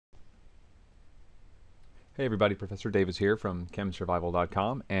Hey everybody, Professor Davis here from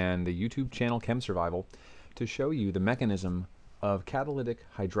ChemSurvival.com and the YouTube channel ChemSurvival to show you the mechanism of catalytic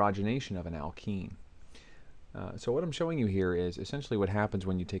hydrogenation of an alkene. So what I'm showing you here is essentially what happens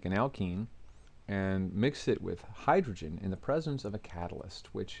when you take an alkene and mix it with hydrogen in the presence of a catalyst,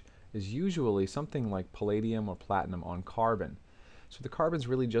 which is usually something like palladium or platinum on carbon. So the carbon's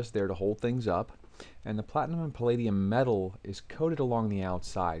really just there to hold things up, and the platinum and palladium metal is coated along the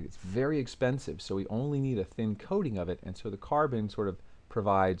outside. It's very expensive, so we only need a thin coating of it, and so the carbon sort of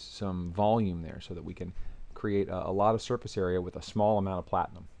provides some volume there so that we can create a lot of surface area with a small amount of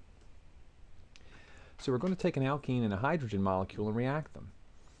platinum. So we're going to take an alkene and a hydrogen molecule and react them.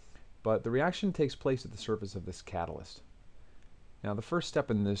 But the reaction takes place at the surface of this catalyst. Now the first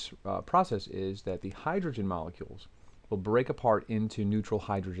step in this process is that the hydrogen molecules will break apart into neutral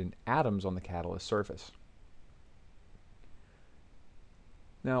hydrogen atoms on the catalyst surface.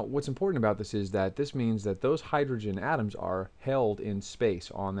 Now what's important about this is that this means that those hydrogen atoms are held in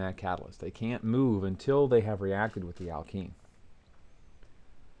space on that catalyst. They can't move until they have reacted with the alkene.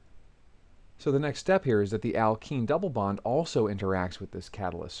 So the next step here is that the alkene double bond also interacts with this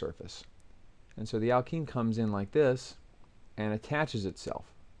catalyst surface. And so the alkene comes in like this and attaches itself.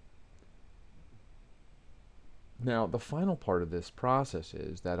 Now, the final part of this process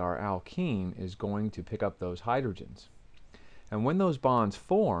is that our alkene is going to pick up those hydrogens. And when those bonds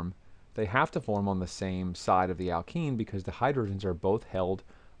form, they have to form on the same side of the alkene because the hydrogens are both held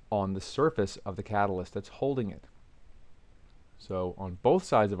on the surface of the catalyst that's holding it. So on both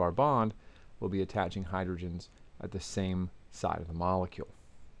sides of our bond, we'll be attaching hydrogens at the same side of the molecule.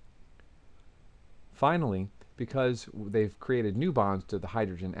 Finally, because they've created new bonds to the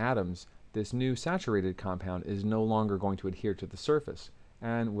hydrogen atoms, this new saturated compound is no longer going to adhere to the surface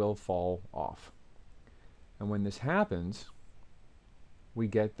and will fall off. And when this happens, we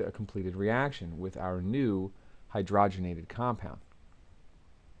get the completed reaction with our new hydrogenated compound.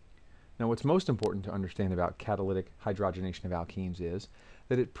 Now what's most important to understand about catalytic hydrogenation of alkenes is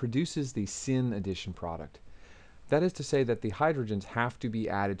that it produces the syn addition product. That is to say that the hydrogens have to be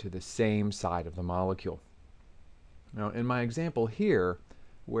added to the same side of the molecule. Now in my example here,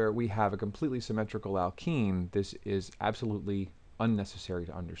 where we have a completely symmetrical alkene, this is absolutely unnecessary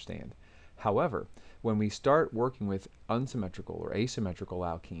to understand. However, when we start working with unsymmetrical or asymmetrical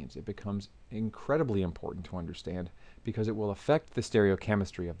alkenes, it becomes incredibly important to understand because it will affect the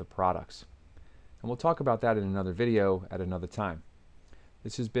stereochemistry of the products. And we'll talk about that in another video at another time.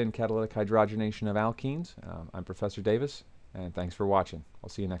 This has been Catalytic Hydrogenation of Alkenes. I'm Professor Davis, and thanks for watching. I'll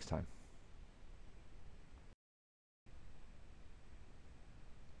see you next time.